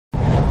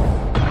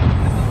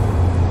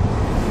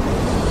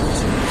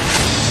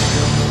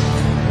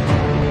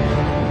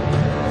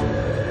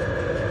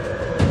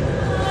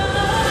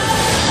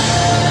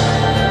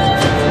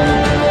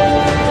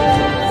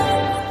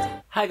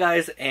Hi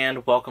guys,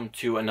 and welcome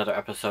to another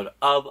episode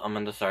of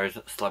Among the Stars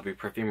Celebrity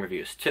Perfume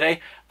Reviews. Today,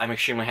 I'm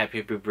extremely happy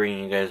to be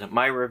bringing you guys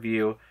my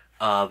review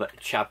of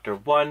Chapter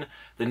 1,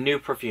 the new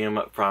perfume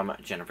from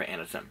Jennifer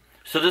Aniston.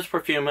 So this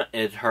perfume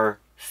is her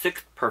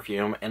 6th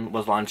perfume and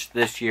was launched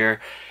this year,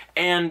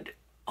 and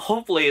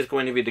hopefully is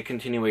going to be the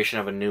continuation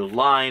of a new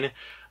line.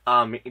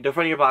 The front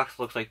of your box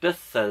looks like this,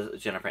 says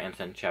Jennifer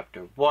Aniston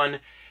Chapter 1,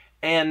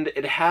 and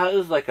it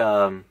has like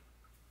a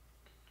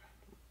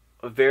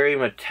very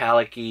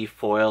metallic-y,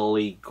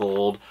 foily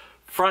gold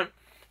front,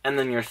 and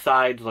then your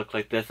sides look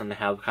like this, and they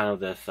have kind of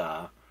this, see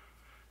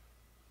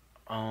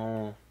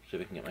if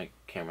we can get my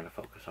camera to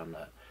focus on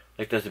that,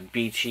 like this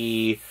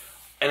beachy,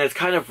 and it's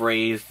kind of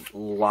raised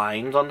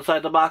lines on the side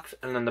of the box,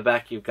 and then the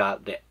back you've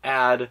got the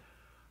ad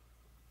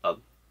of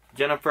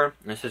Jennifer,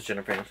 and this is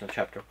Jennifer Aniston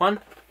Chapter 1,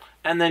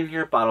 and then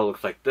your bottle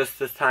looks like this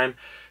time.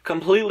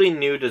 Completely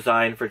new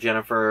design for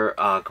Jennifer,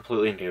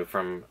 completely new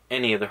from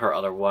any of her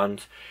other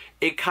ones.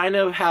 It kind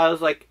of has,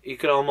 like, you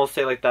could almost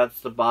say, like, that's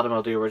the bottom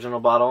of the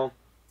original bottle.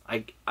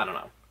 I don't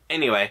know.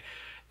 Anyway,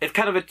 it's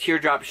kind of a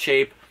teardrop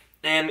shape,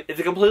 and it's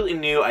a completely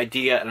new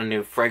idea and a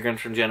new fragrance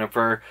from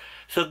Jennifer.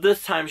 So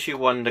this time she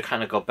wanted to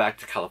kind of go back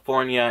to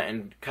California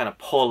and kind of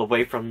pull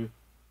away from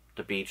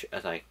the beach,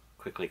 as I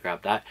quickly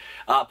grabbed that.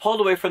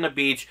 Pulled away from the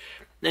beach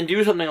and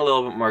do something a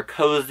little bit more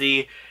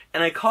cozy.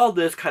 And I call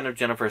this kind of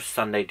Jennifer's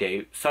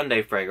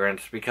Sunday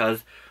fragrance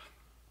because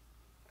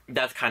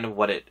that's kind of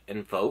what it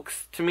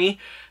invokes to me.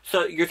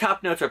 So your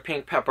top notes are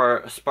pink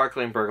pepper,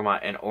 sparkling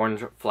bergamot, and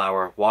orange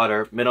flower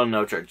water. Middle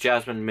notes are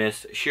jasmine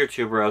mist, sheer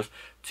tuberose,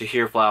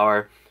 tahir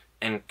flower,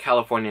 and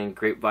Californian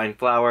grapevine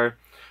flower.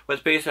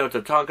 With base notes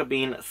of tonka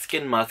bean,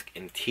 skin musk,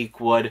 and teak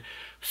wood.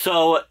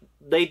 So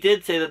they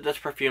did say that this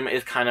perfume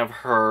is kind of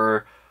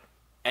her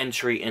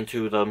entry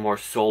into the more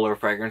solar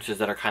fragrances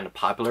that are kind of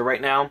popular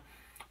right now.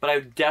 But I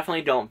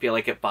definitely don't feel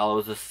like it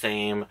follows the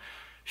same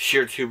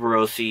sheer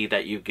tuberosity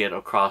that you get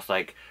across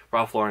like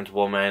Ralph Lauren's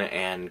Woman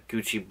and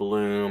Gucci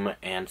Bloom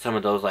and some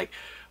of those like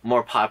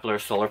more popular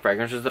solar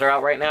fragrances that are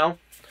out right now.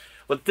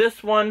 With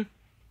this one,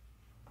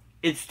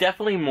 it's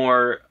definitely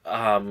more,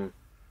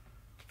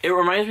 it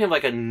reminds me of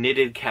like a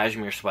knitted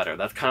cashmere sweater.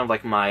 That's kind of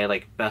like my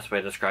like best way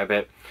to describe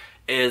it.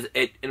 Is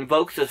it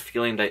invokes this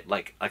feeling that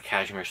like a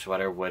cashmere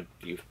sweater would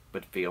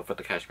feel for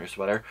the cashmere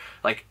sweater.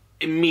 Like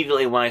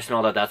immediately when I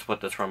smelled it, that's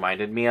what this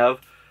reminded me of.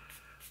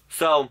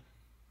 So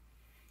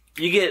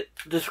you get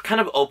this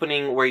kind of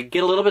opening where you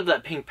get a little bit of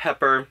that pink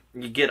pepper,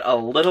 you get a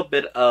little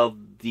bit of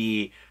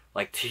the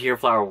like tahir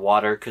flower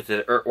water,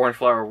 or orange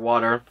flower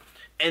water,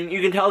 and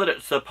you can tell that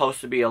it's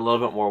supposed to be a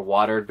little bit more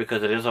watered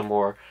because it is a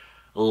more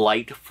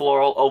light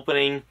floral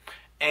opening,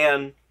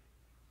 and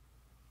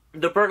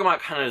the bergamot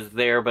kind of is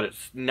there, but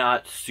it's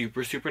not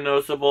super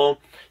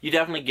noticeable. You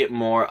definitely get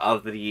more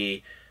of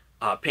the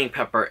pink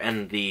pepper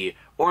and the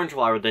orange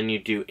flower than you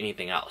do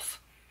anything else.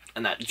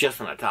 And that's just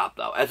on the top,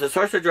 though. As it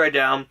starts to dry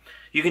down,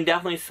 you can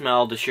definitely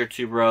smell the sheer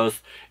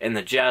tuberose and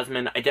the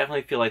jasmine. I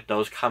definitely feel like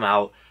those come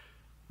out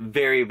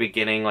very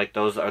beginning, like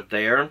those are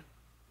there.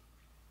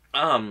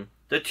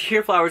 The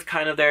tear flower is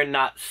kind of there,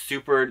 not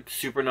super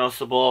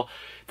noticeable.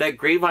 That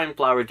grapevine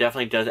flower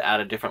definitely does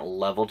add a different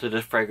level to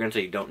this fragrance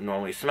that you don't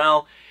normally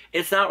smell.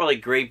 It's not really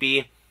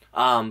grapey,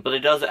 but it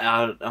does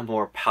add a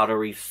more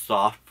powdery,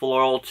 soft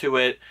floral to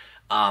it,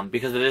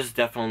 because it is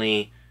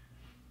definitely,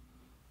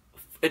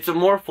 it's a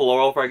more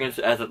floral fragrance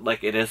as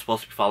it is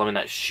supposed to be following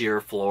that sheer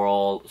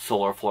floral,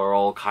 solar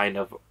floral kind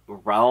of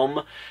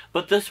realm.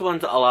 But this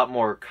one's a lot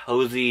more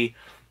cozy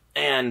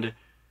and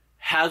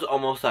has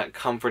almost that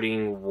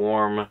comforting,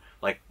 warm,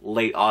 like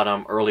late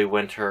autumn, early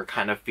winter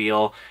kind of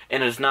feel.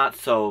 And is not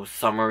so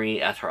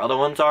summery as her other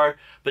ones are.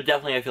 But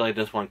definitely I feel like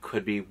this one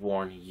could be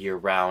worn year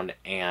round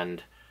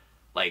and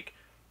like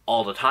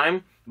all the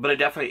time. But it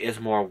definitely is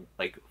more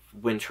like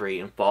wintry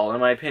and fall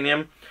in my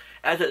opinion.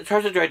 As it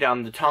starts to dry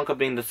down, the tonka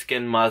bean, the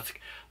skin musk,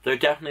 they're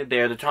definitely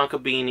there. The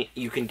tonka bean,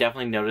 you can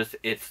definitely notice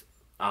it's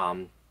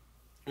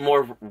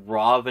more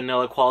raw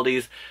vanilla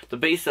qualities. The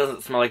base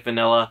doesn't smell like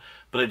vanilla,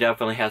 but it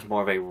definitely has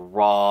more of a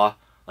raw,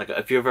 like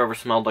if you've ever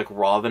smelled like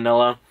raw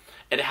vanilla,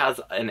 it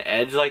has an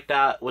edge like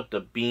that with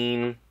the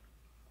bean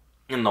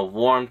and the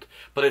warmth,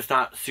 but it's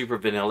not super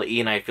vanilla-y,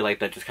 and I feel like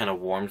that just kind of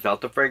warms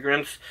out the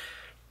fragrance.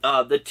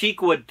 The teak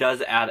wood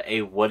does add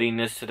a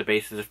woodiness to the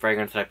base of the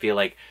fragrance that I feel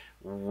like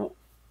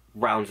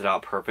rounds it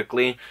out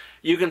perfectly.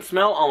 You can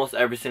smell almost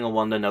every single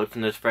one of the notes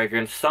in this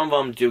fragrance. Some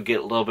of them do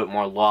get a little bit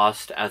more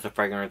lost as the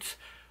fragrance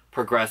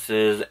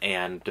progresses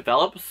and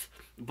develops,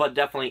 but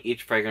definitely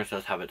each fragrance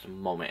does have its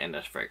moment in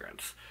this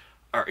fragrance.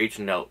 Or each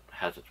note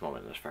has its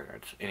moment in this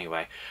fragrance.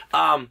 Anyway,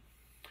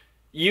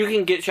 you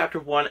can get Chapter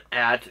 1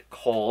 at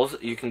Kohl's.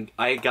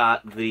 I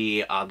got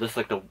the, this is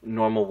like the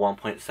normal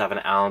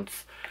 1.7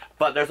 ounce,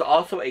 but there's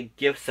also a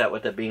gift set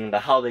with it being the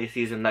holiday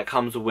season that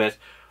comes with,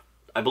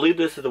 I believe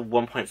this is a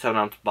 1.7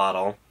 ounce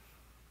bottle,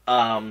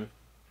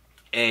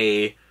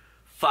 a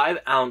 5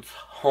 ounce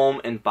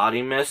home and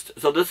body mist.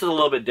 So this is a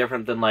little bit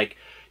different than like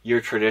your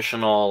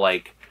traditional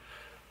like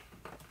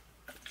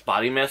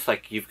body mist.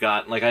 Like you've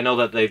got, like I know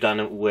that they've done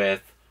it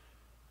with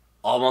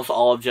almost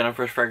all of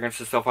Jennifer's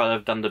fragrances so far that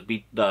I've done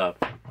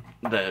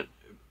the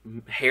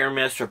hair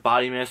mist or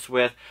body mist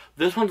with.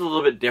 This one's a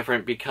little bit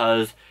different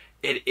because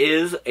it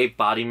is a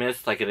body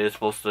mist, like it is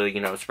supposed to, you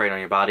know, spray it on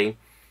your body,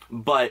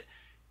 but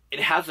it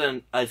has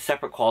a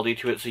separate quality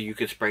to it, so you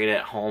could spray it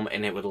at home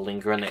and it would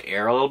linger in the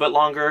air a little bit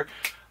longer,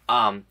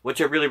 which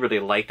I really, really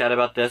like that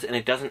about this, and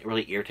it doesn't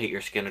really irritate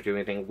your skin or do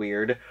anything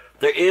weird.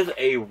 There is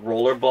a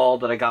roller ball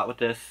that I got with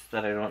this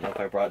that I don't know if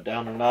I brought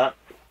down or not.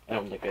 I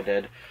don't think I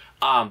did.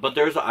 But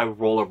there's a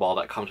roller ball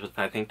that comes with it.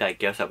 I think that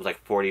that was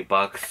like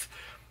 $40,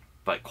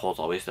 but Kohl's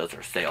always does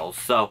their sales.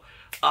 So,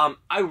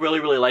 I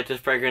really, really like this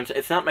fragrance.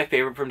 It's not my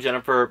favorite from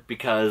Jennifer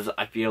because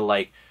I feel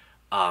like,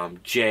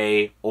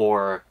 J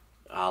or,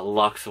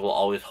 Luxe will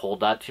always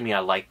hold that to me. I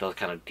like those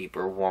kind of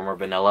deeper, warmer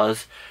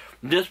vanillas.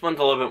 This one's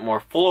a little bit more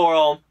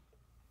floral,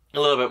 a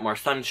little bit more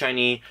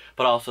sunshiny,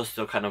 but also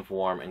still kind of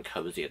warm and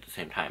cozy at the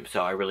same time.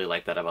 So I really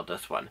like that about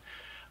this one.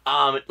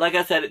 Like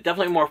I said,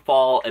 definitely more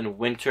fall and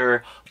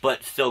winter,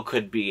 but still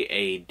could be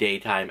a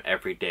daytime,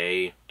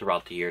 everyday,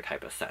 throughout the year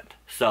type of scent.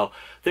 So,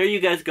 there you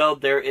guys go.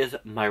 There is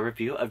my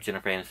review of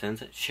Jennifer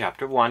Aniston's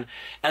Chapter 1.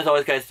 As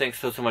always, guys, thanks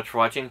so much for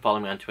watching. Follow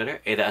me on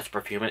Twitter,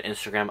 A_Perfume, and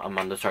Instagram,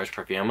 Among the Stars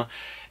Perfume.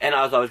 And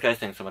as always, guys,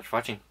 thanks so much for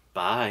watching.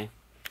 Bye.